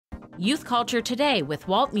Youth Culture Today with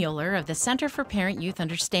Walt Mueller of the Center for Parent-Youth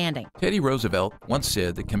Understanding. Teddy Roosevelt once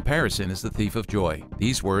said that comparison is the thief of joy.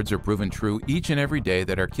 These words are proven true each and every day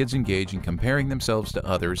that our kids engage in comparing themselves to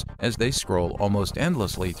others as they scroll almost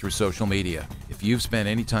endlessly through social media. If you've spent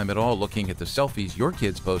any time at all looking at the selfies your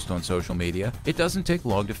kids post on social media, it doesn't take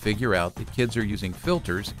long to figure out that kids are using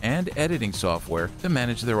filters and editing software to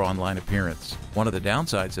manage their online appearance. One of the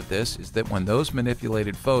downsides of this is that when those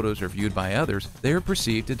manipulated photos are viewed by others, they are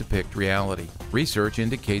perceived to depict reality. Research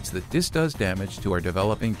indicates that this does damage to our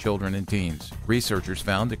developing children and teens. Researchers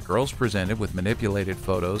found that girls presented with manipulated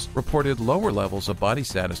photos reported lower levels of body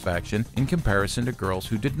satisfaction in comparison to girls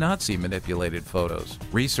who did not see manipulated photos.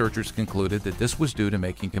 Researchers concluded that this was due to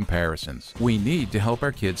making comparisons. We need to help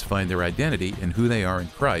our kids find their identity in who they are in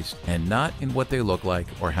Christ and not in what they look like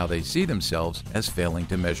or how they see themselves as failing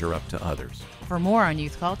to measure up to others. For more on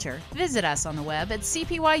youth culture, visit us on the web at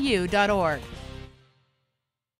cpyu.org.